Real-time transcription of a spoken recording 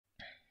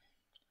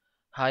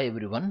Hi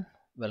everyone,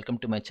 welcome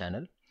to my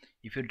channel.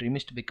 If your dream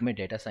is to become a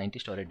data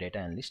scientist or a data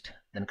analyst,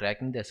 then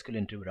cracking the SQL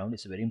interview round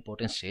is a very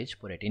important stage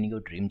for attaining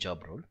your dream job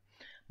role.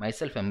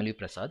 Myself, MLV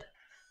Prasad,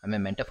 I'm a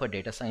mentor for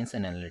data science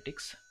and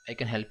analytics. I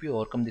can help you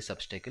overcome this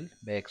obstacle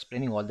by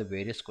explaining all the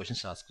various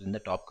questions asked in the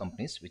top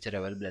companies which are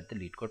available at the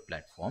LeetCode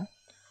platform.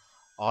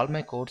 All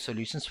my code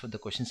solutions for the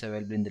questions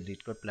available in the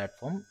LeetCode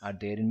platform are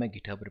there in my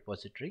GitHub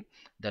repository.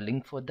 The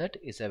link for that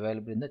is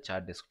available in the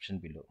chat description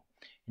below.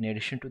 In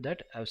addition to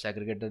that, I've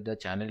segregated the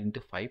channel into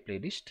 5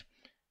 playlists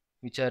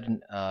which are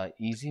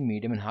easy,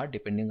 medium and hard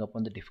depending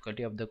upon the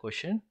difficulty of the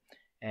question,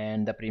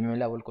 and the premium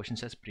level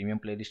questions as premium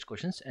playlist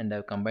questions, and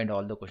I've combined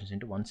all the questions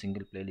into one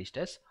single playlist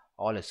as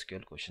all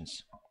SQL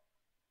questions.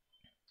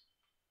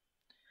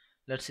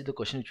 Let's see the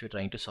question which we're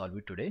trying to solve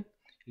it today.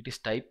 It is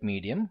type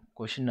medium,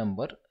 question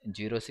number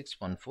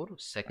 0614,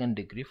 second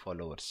degree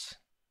followers.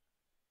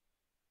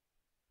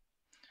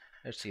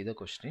 Let's see the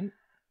question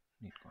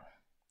in LeetCode.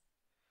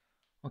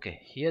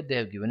 Okay, here they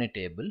have given a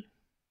table,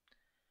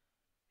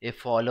 a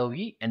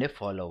followee and a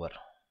follower.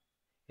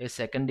 A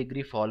second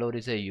degree follower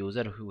is a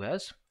user who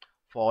has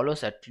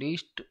follows at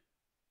least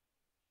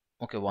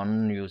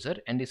one user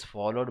and is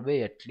followed by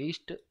at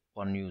least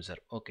one user.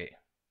 Okay,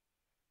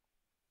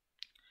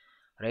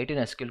 write in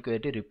SQL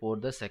query,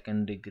 report the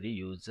second degree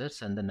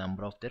users and the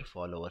number of their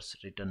followers.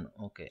 Return.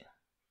 Okay,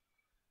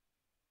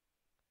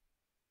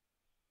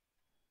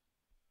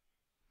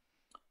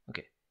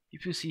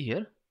 if you see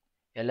here,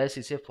 LS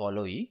is a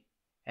followee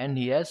and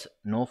he has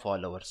no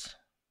followers.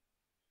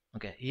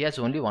 Okay, he has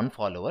only one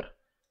follower.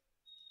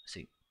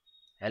 See,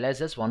 LS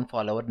has one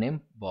follower named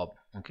Bob.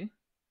 Okay,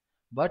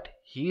 but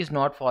he is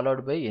not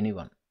followed by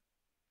anyone.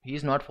 He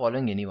is not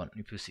following anyone,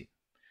 if you see.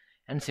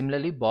 And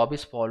similarly, Bob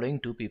is following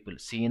two people,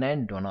 Sina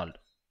and Donald.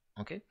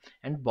 Okay,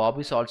 and Bob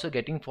is also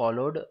getting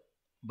followed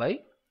by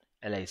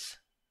Alice,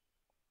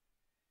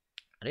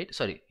 right?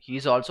 Sorry, he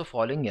is also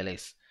following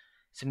Alice.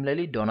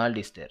 Similarly, Donald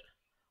is there.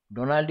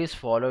 Donald is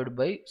followed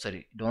by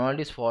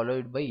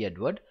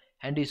Edward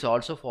and is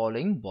also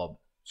following Bob.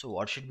 So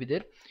what should be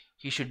there?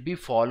 He should be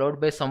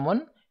followed by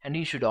someone and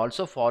he should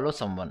also follow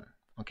someone.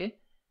 Okay,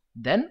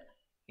 then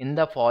in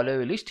the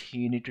follow list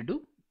he need to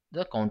do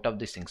the count of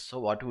these things.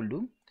 So what we'll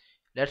do,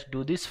 let's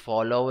do this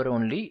follower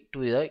only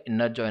to the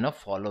inner join of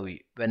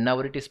followee.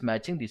 Whenever it is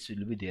matching, this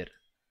will be there.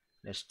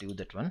 Let's do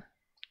that one.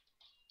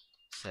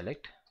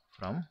 Select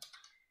from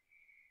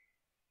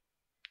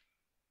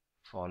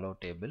follow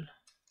table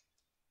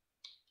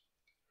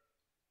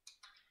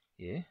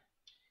A,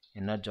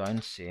 inner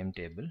join same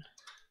table,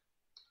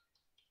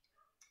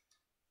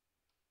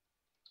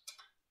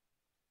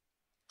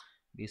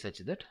 be such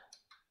that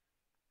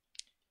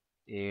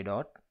A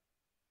dot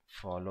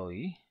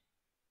followee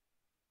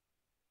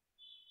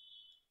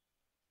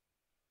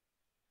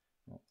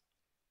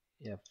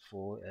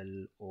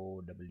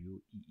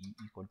FOLOWEE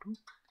equal to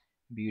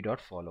B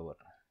dot follower.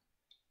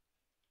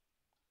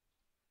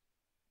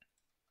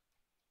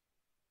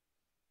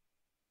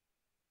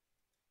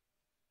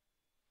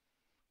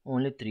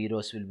 Only 3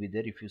 rows will be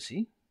there, if you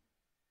see,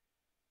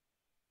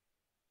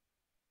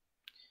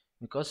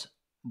 because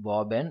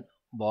Bob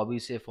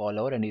is a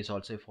follower and is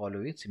also a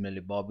followee.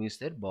 Similarly, Bob is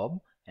there, Bob,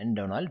 and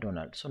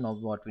Donald. So now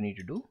what we need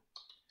to do,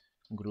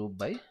 group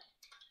by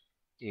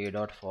A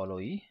dot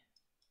followee.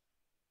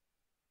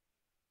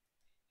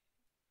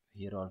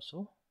 Here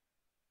also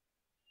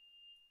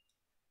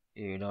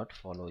A dot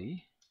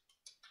followee.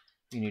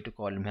 We need to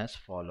call him as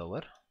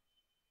follower,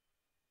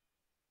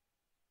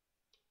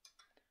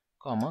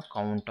 comma,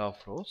 count of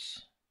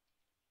rows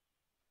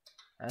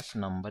as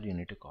number you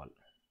need to call.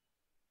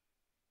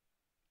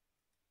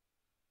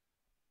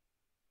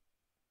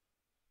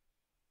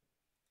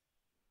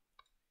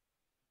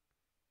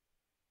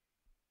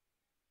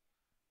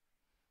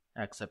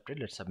 Accepted.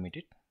 Let's submit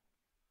it.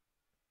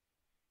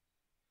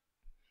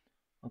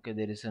 Okay,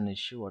 there is an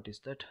issue. What is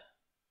that?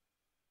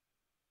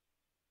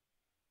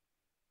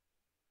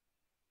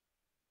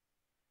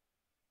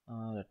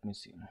 Let me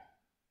see.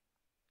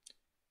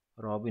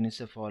 Robin is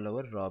a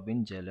follower.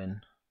 Robin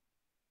Jelen.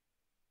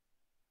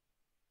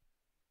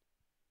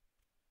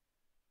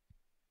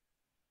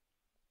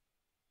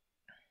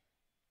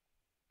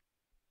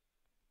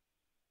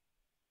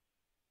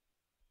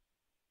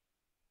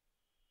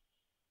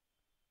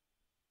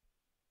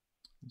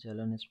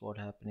 Jelen is what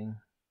happening?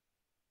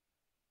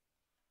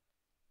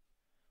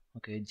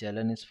 Okay,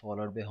 Jelen is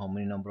followed by how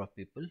many number of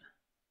people?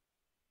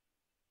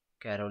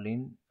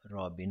 Caroline,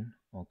 Robin.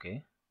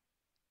 Okay.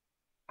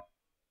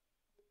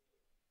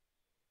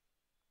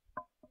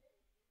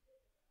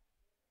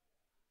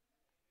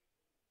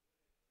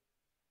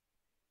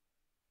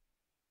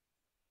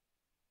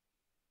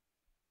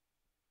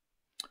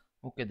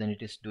 Okay, then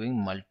it is doing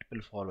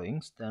multiple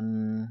followings.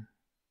 Then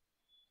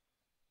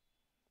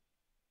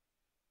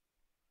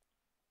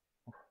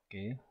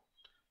okay,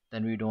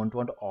 then we don't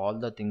want all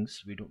the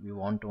things. We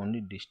want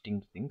only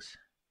distinct things.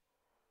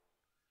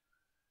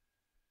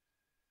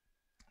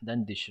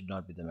 Then this should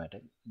not be the matter.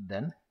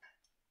 Then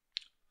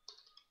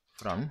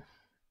from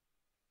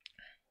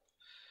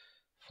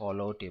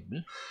follow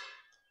table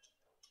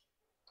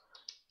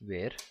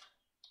where,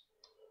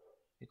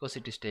 because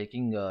it is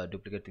taking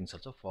duplicate things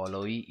also,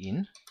 follow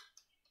in,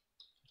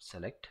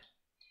 select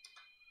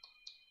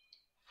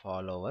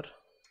follower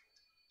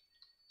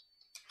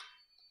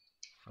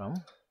from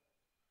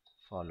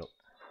follow.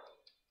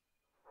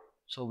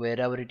 So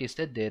wherever it is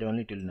there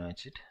only it will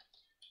match it.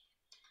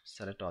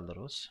 Select all the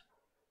rows.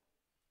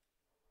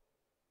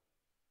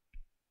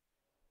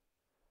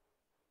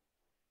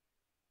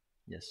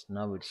 Yes,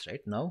 now it's right.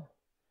 Now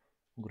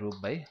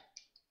group by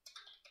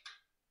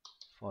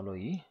follow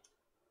e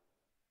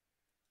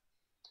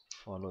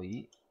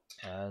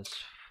as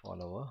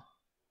follower,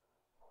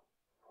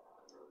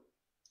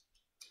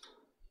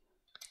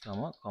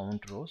 comma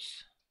count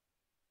rows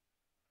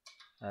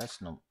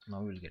as num.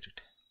 Now we'll get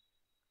it.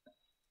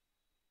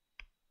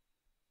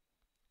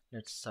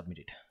 Let's submit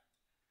it.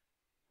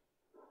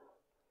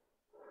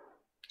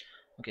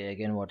 Okay,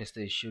 again what is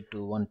the issue?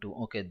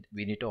 212. Okay,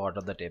 we need to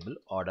order the table.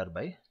 Order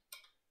by,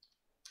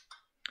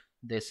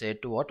 they say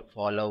to what?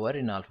 Follower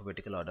in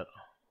alphabetical order,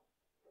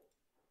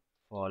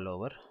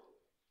 follower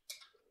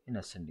in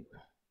ascending.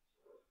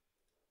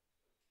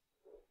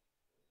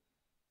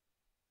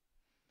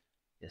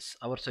 Yes,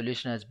 our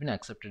solution has been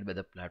accepted by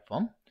the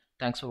platform.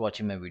 Thanks for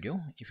watching my video.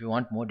 If you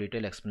want more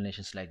detailed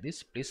explanations like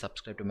this, please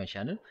subscribe to my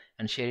channel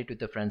and share it with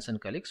your friends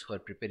and colleagues who are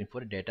preparing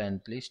for a data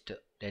analyst,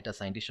 data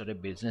scientist, or a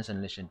business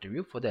analyst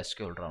interview for the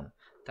SQL round.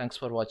 Thanks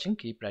for watching.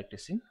 Keep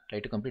practicing. Try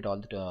to complete all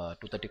the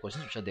 230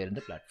 questions which are there in the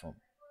platform.